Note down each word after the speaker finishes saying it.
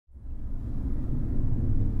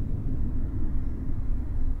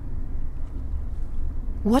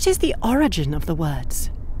What is the origin of the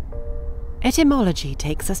words? Etymology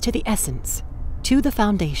takes us to the essence, to the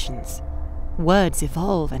foundations. Words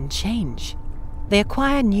evolve and change. They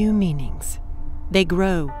acquire new meanings. They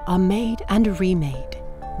grow, are made and remade.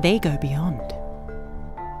 They go beyond.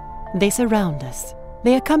 They surround us.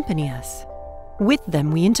 They accompany us. With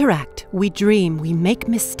them we interact, we dream, we make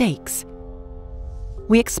mistakes.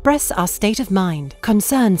 We express our state of mind,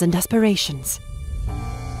 concerns and aspirations.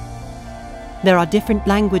 There are different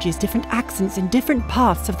languages, different accents in different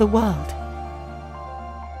parts of the world.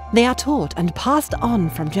 They are taught and passed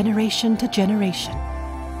on from generation to generation.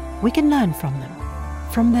 We can learn from them,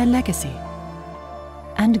 from their legacy,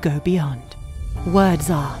 and go beyond.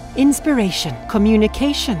 Words are inspiration,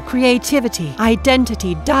 communication, creativity,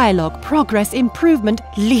 identity, dialogue, progress, improvement,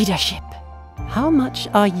 leadership. How much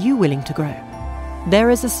are you willing to grow?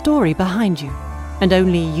 There is a story behind you, and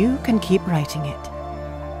only you can keep writing it.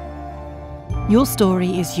 Your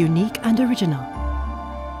story is unique and original.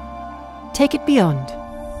 Take it beyond.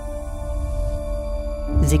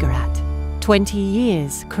 Zigurat, 20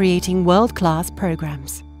 years creating world-class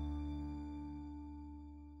programs.